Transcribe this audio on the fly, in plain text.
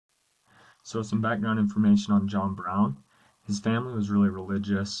So some background information on John Brown. His family was really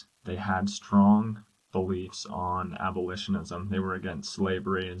religious. They had strong beliefs on abolitionism. They were against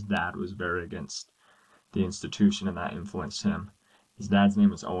slavery. His dad was very against the institution, and that influenced him. His dad's name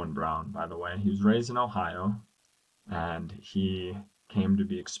was Owen Brown, by the way. He was raised in Ohio, and he came to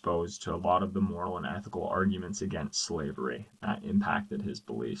be exposed to a lot of the moral and ethical arguments against slavery that impacted his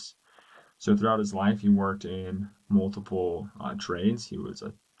beliefs. So throughout his life, he worked in multiple trades. He was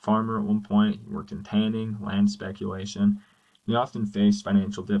a farmer at one point. He worked in tanning, land speculation. He often faced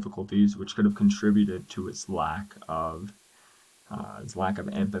financial difficulties, which could have contributed to his lack of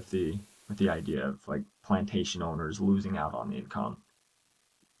empathy with the idea of like plantation owners losing out on income.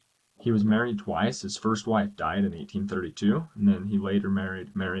 He was married twice. His first wife died in 1832, and then he later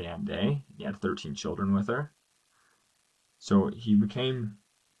married Mary Ann Day. He had 13 children with her. So he became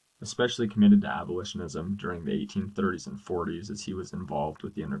especially committed to abolitionism during the 1830s and 40s, as he was involved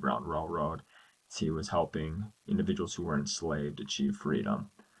with the Underground Railroad, as he was helping individuals who were enslaved achieve freedom.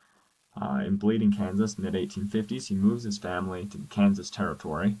 In Bleeding, Kansas, mid-1850s, he moves his family to the Kansas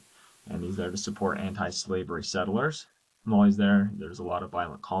Territory, and he's there to support anti-slavery settlers. And while he's there, there's a lot of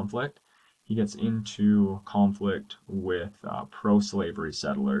violent conflict. He gets into conflict with pro-slavery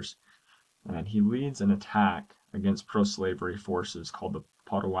settlers, and he leads an attack against pro-slavery forces called the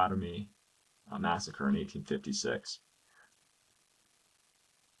𝒂𝒊𝒏 massacre in 1856.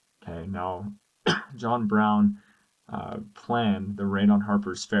 Okay, now John Brown planned the raid on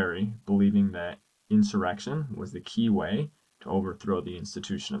Harper's Ferry, believing that insurrection was the key way to overthrow the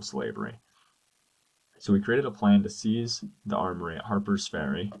institution of slavery. So he created a plan to seize the armory at Harper's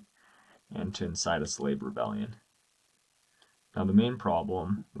Ferry and to incite a slave rebellion. Now the main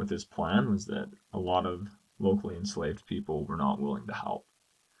problem with his plan was that a lot of locally enslaved people were not willing to help.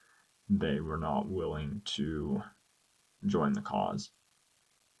 They were not willing to join the cause.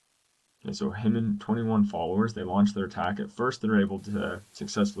 Okay, so him and 21 followers, they launched their attack. At first, they're able to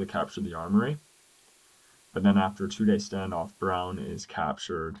successfully capture the armory. But then after a 2-day standoff, Brown is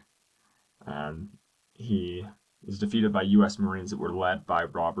captured, and he is defeated by U.S. Marines that were led by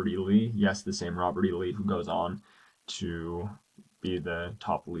Robert E. Lee. Yes, the same Robert E. Lee who goes on to be the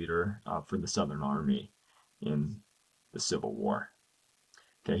top leader for the Southern Army in the Civil War.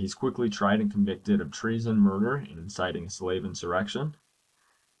 Okay, he's quickly tried and convicted of treason, murder, and inciting a slave insurrection,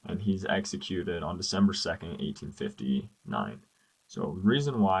 and he's executed on December 2nd, 1859. So the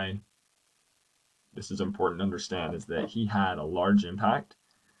reason why this is important to understand is that he had a large impact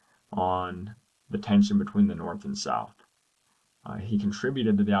on the tension between the North and South. He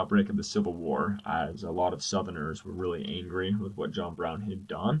contributed to the outbreak of the Civil War, as a lot of Southerners were really angry with what John Brown had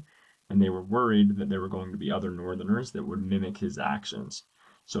done, and they were worried that there were going to be other Northerners that would mimic his actions.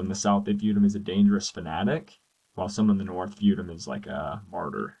 So in the South, they viewed him as a dangerous fanatic, while some in the North viewed him as like a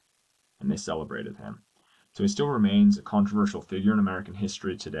martyr, and they celebrated him. So he still remains a controversial figure in American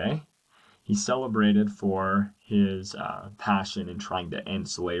history today. He's celebrated for his passion in trying to end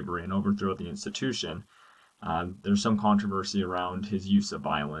slavery and overthrow the institution. There's some controversy around his use of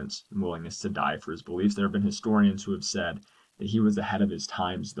violence and willingness to die for his beliefs. There have been historians who have said that he was ahead of his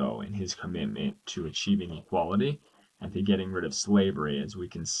times, though, in his commitment to achieving equality and to getting rid of slavery, as we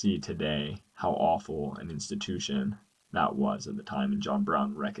can see today how awful an institution that was at the time, and John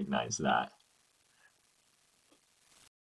Brown recognized that.